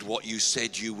did what you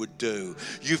said you would do.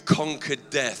 You've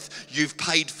conquered death. You've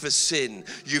paid for sin.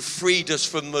 You've freed us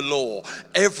from the law.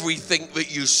 Everything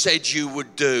that you said you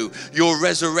would do, your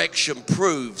resurrection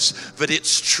proves that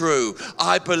it's true.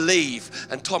 I believe.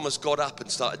 And Thomas got up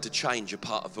and started to change a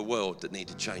part of the world that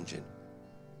needed changing.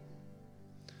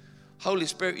 Holy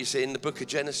Spirit, you see, in the book of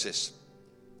Genesis,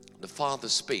 the Father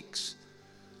speaks.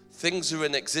 Things are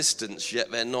in existence,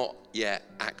 yet they're not yet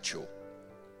actual.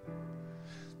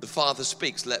 The Father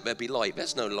speaks, let there be light.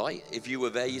 There's no light. If you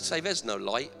were there, you'd say there's no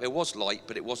light. There was light,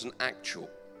 but it wasn't actual.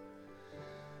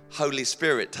 Holy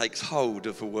Spirit takes hold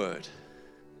of a word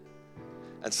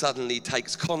and suddenly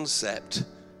takes concept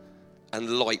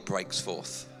and light breaks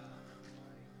forth.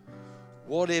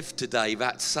 What if today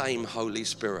that same Holy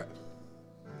Spirit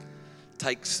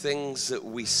takes things that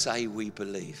we say we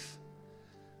believe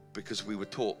because we were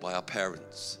taught by our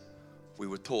parents, we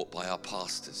were taught by our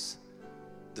pastors.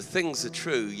 The things are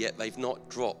true, yet they've not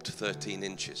dropped 13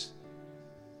 inches.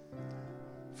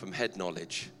 From head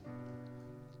knowledge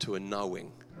to a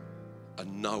knowing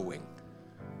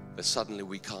that suddenly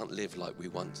we can't live like we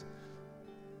once.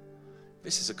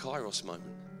 This is a Kairos moment.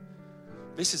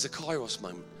 This is a Kairos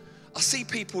moment. I see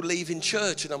people leaving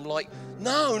church and I'm like,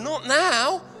 no, not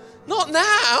now. Not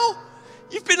now.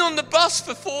 You've been on the bus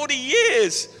for 40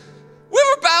 years.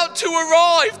 We're about to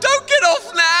arrive. Don't get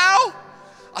off now.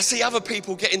 I see other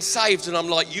people getting saved and I'm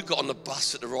like, you got on the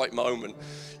bus at the right moment.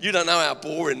 You don't know how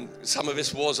boring some of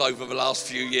this was over the last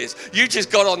few years. You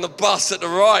just got on the bus at the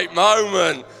right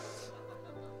moment.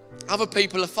 Other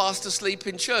people are fast asleep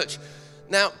in church.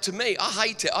 Now, to me, I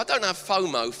hate it. I don't have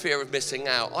FOMO, fear of missing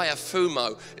out. I have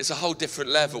FUMO. It's a whole different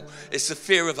level. It's the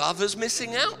fear of others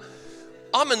missing out.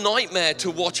 I'm a nightmare to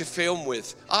watch a film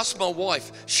with. Ask my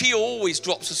wife. She always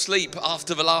drops asleep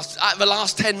after the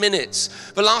last 10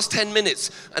 minutes. The last 10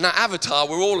 minutes. And at Avatar,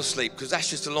 we're all asleep because that's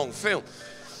just a long film.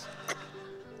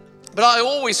 But I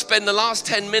always spend the last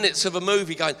 10 minutes of a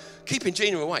movie going, keeping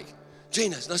Gina awake.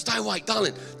 Gina, no, stay awake,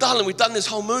 darling. Darling, we've done this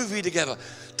whole movie together.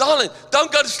 Darling,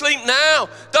 don't go to sleep now.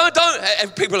 Don't.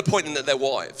 And people are pointing at their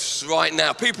wives right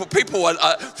now. People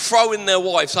are throwing their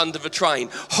wives under the train,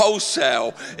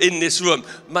 wholesale in this room.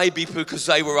 Maybe because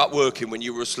they were up working when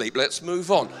you were asleep. Let's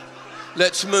move on.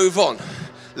 Let's move on.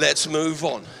 Let's move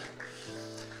on.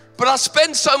 But I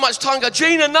spend so much time going,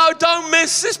 Gina, no, don't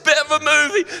miss this bit of a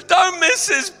movie. Don't miss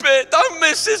this bit. Don't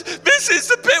miss this. This is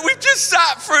the bit we've just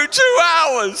sat through 2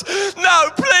 hours. No,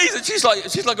 please. And she's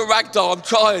like a rag doll. I'm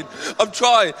trying.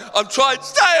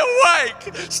 Stay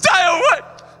awake. Stay awake.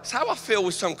 That's how I feel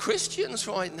with some Christians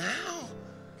right now.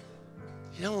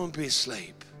 You don't want to be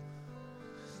asleep.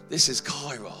 This is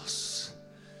Kairos.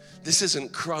 This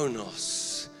isn't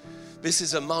Chronos. This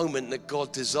is a moment that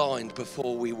God designed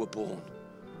before we were born.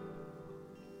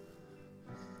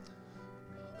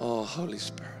 Oh, Holy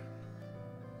Spirit.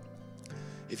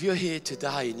 If you're here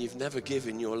today and you've never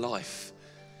given your life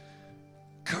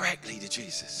correctly to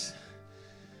Jesus,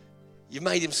 you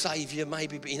made him Savior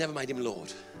maybe, but you never made him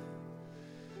Lord.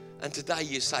 And today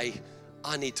you say,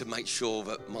 I need to make sure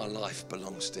that my life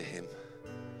belongs to him.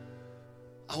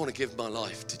 I want to give my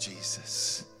life to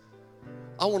Jesus.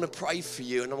 I want to pray for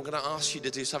you, and I'm going to ask you to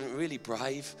do something really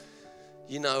brave.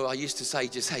 You know, I used to say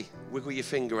just, hey, wiggle your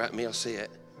finger at me, I'll see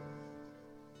it.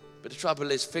 But the trouble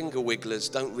is, finger wigglers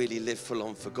don't really live full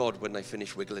on for God when they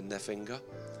finish wiggling their finger.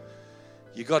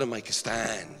 You've got to make a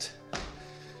stand.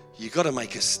 You've got to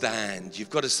make a stand.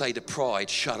 You've got to say to pride,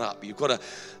 shut up. You've got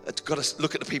to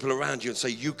look at the people around you and say,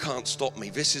 you can't stop me.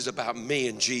 This is about me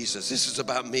and Jesus. This is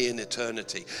about me and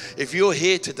eternity. If you're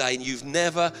here today and you've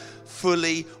never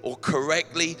fully or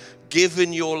correctly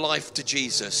given your life to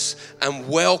Jesus and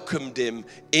welcomed him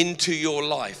into your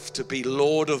life to be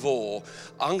Lord of all,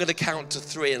 I'm going to count to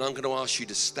 3 and I'm going to ask you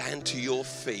to stand to your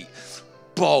feet.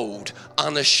 Bold,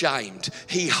 unashamed.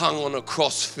 He hung on a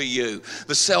cross for you.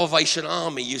 The Salvation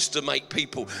Army used to make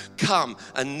people come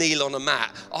and kneel on a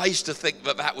mat. I used to think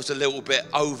that was a little bit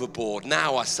overboard.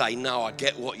 Now I say, no, I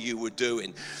get what you were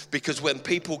doing. Because when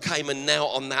people came and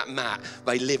knelt on that mat,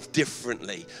 they lived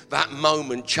differently. That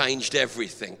moment changed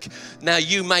everything. Now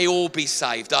you may all be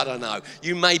saved, I don't know.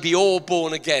 You may be all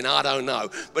born again, I don't know.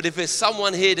 But if there's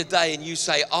someone here today and you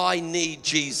say, I need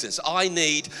Jesus, I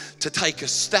need to take a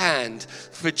stand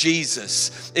for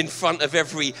Jesus in front of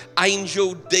every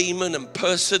angel, demon, and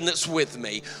person that's with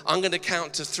me, I'm going to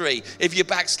count to 3. If you're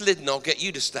backslidden, I'll get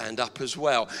you to stand up as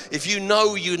well. If you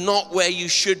know you're not where you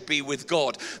should be with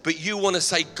God, but you want to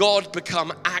say, God,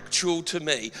 become actual to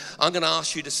me, I'm going to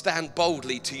ask you to stand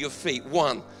boldly to your feet.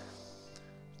 1,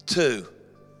 2,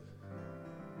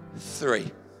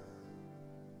 3.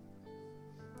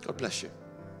 God bless you.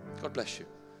 God bless you.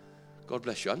 God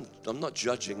bless you. I'm not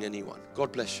judging anyone.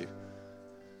 God bless you.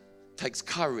 Takes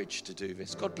courage to do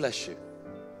this. God bless you.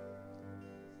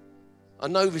 I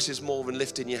know this is more than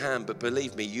lifting your hand, but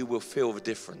believe me, you will feel the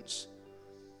difference.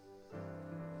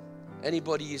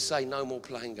 Anybody you say, no more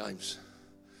playing games.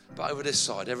 But over this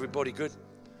side, everybody good?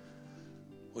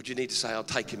 Or do you need to say, I'm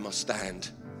taking my stand.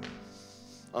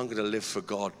 I'm going to live for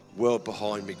God. World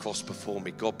behind me, cross before me.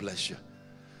 God bless you.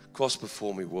 Cross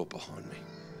before me, world behind me.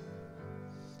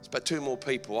 It's about 2 more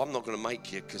people. I'm not going to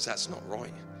make you because that's not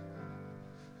right.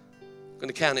 I'm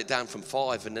going to count it down from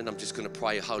 5, and then I'm just going to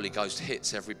pray Holy Ghost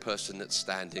hits every person that's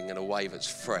standing in a way that's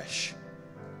fresh.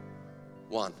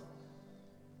 1,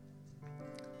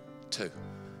 2,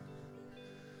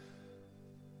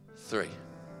 3,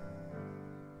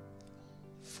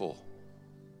 4.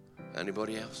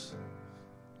 Anybody else?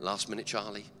 Last Minute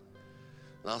Charlie?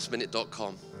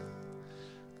 Lastminute.com.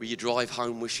 Will you drive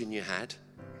home wishing you had?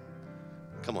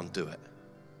 Come on, do it.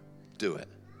 Do it.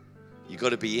 You've got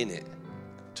to be in it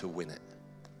to win it.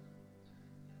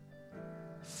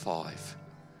 5.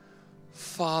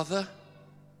 Father,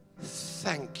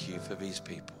 thank you for these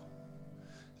people.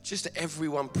 Just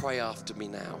everyone pray after me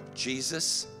now.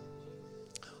 Jesus,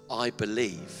 I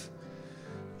believe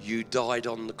you died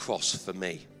on the cross for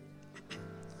me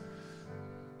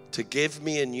to give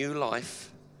me a new life,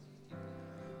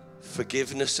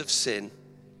 forgiveness of sin,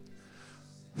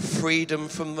 freedom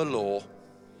from the law,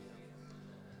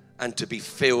 and to be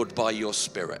filled by your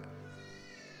Spirit.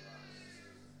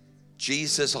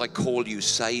 Jesus, I call you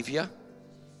Savior.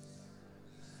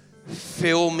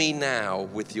 Fill me now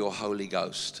with your Holy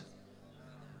Ghost.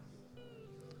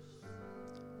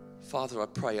 Father, I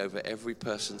pray over every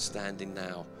person standing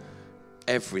now,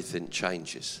 everything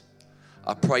changes.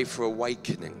 I pray for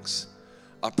awakenings.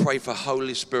 I pray for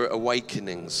Holy Spirit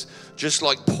awakenings. Just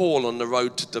like Paul on the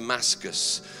road to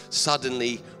Damascus,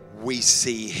 suddenly we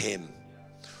see him.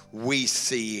 We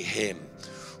see him.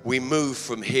 We move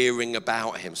from hearing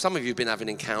about him. Some of you have been having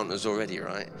encounters already,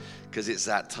 right? Because it's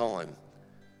that time.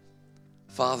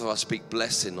 Father, I speak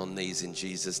blessing on these in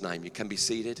Jesus' name. You can be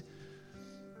seated.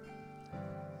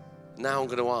 Now I'm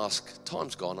going to ask,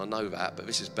 time's gone, I know that, but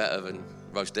this is better than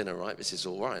roast dinner, right? This is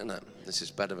all right, isn't it? This is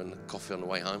better than coffee on the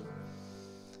way home.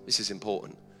 This is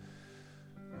important.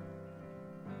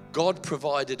 God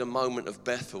provided a moment of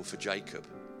Bethel for Jacob.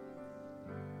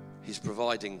 He's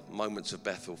providing moments of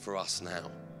Bethel for us now.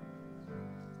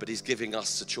 But he's giving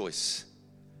us a choice.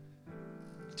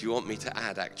 Do you want me to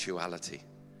add actuality?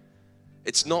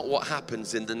 It's not what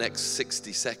happens in the next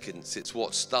 60 seconds. It's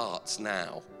what starts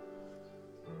now.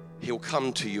 He'll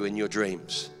come to you in your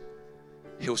dreams.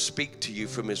 He'll speak to you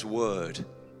from his word,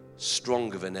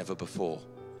 stronger than ever before.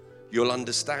 You'll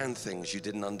understand things you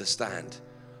didn't understand.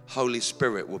 Holy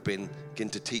Spirit will begin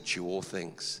to teach you all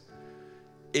things.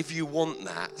 If you want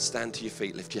that, stand to your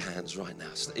feet, lift your hands right now.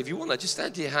 If you want that, just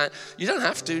stand to your hand. You don't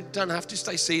have to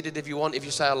stay seated if you want. If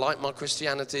you say, I like my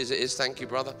Christianity as it is, thank you,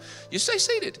 brother. You stay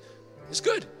seated. It's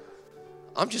good.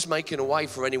 I'm just making a way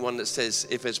for anyone that says,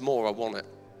 if there's more, I want it.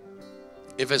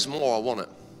 If there's more, I want it.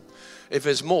 If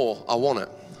there's more, I want it.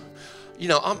 You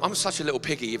know, I'm such a little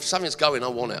piggy. If something's going, I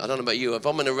want it. I don't know about you. If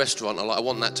I'm in a restaurant, I'm like, I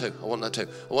want that too. I want that too.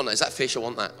 I want that. Is that fish? I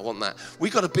want that. I want that.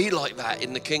 We've got to be like that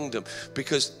in the kingdom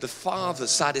because the Father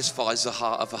satisfies the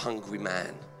heart of a hungry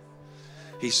man.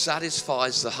 He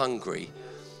satisfies the hungry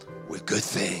with good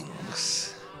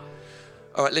things.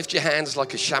 All right, lift your hands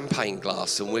like a champagne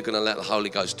glass and we're going to let the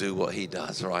Holy Ghost do what he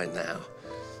does right now.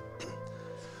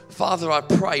 Father, I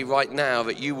pray right now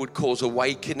that you would cause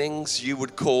awakenings, you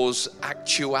would cause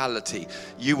actuality,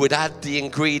 you would add the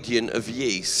ingredient of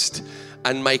yeast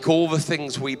and make all the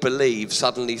things we believe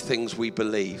suddenly things we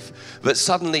believe. That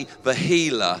suddenly the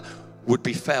healer would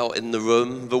be felt in the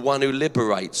room, the one who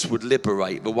liberates would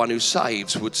liberate, the one who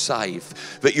saves would save.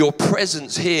 That your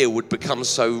presence here would become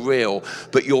so real,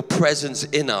 but your presence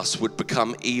in us would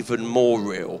become even more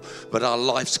real, but our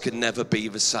lives can never be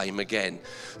the same again.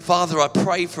 Father, I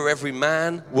pray for every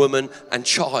man, woman, and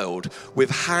child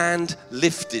with hand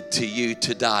lifted to you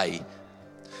today.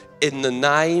 In the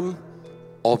name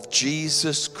of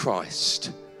Jesus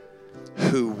Christ,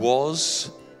 who was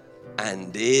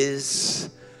and is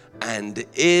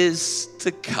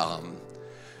to come,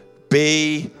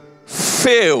 be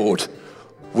filled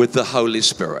with the Holy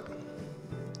Spirit.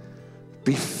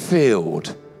 Be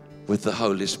filled with the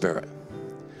Holy Spirit.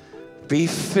 Be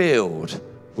filled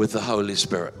with the Holy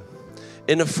Spirit.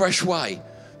 In a fresh way,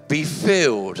 be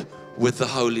filled with the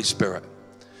Holy Spirit.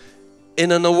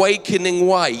 In an awakening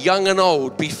way, young and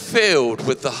old, be filled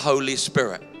with the Holy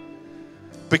Spirit.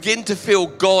 Begin to feel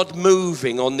God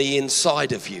moving on the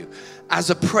inside of you. As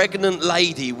a pregnant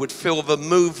lady would feel the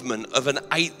movement of an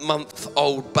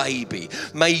 8-month-old baby.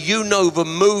 May you know the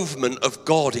movement of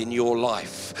God in your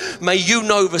life. May you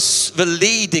know the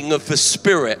leading of the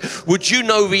Spirit. Would you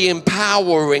know the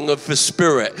empowering of the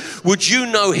Spirit? Would you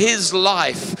know his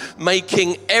life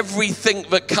making everything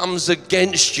that comes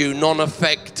against you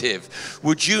non-effective?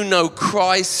 Would you know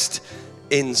Christ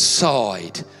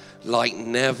inside like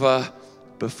never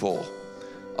before?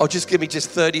 Oh, just give me just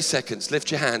 30 seconds. Lift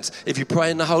your hands. If you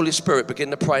pray in the Holy Spirit, begin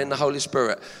to pray in the Holy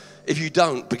Spirit. If you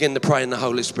don't, begin to pray in the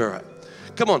Holy Spirit.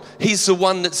 Come on, he's the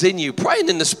one that's in you. Praying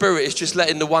in the Spirit is just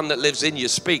letting the one that lives in you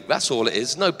speak. That's all it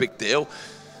is. No big deal.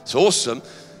 It's awesome.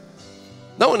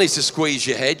 No one needs to squeeze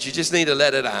your head. You just need to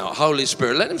let it out. Holy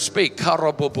Spirit, let him speak. Come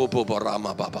on,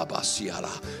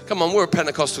 we're a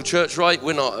Pentecostal church, right?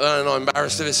 We're not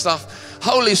embarrassed of this stuff.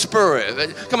 Holy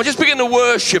Spirit, come on, just begin to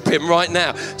worship him right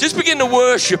now. Just begin to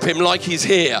worship him like he's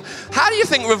here. How do you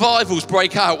think revivals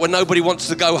break out when nobody wants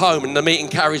to go home and the meeting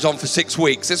carries on for 6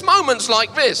 weeks? There's moments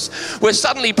like this where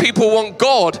suddenly people want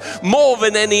God more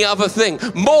than any other thing,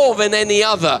 more than any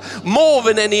other.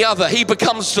 He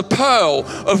becomes the pearl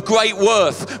of great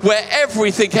worth where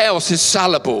everything else is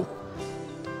salable.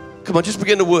 Come on, just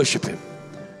begin to worship him.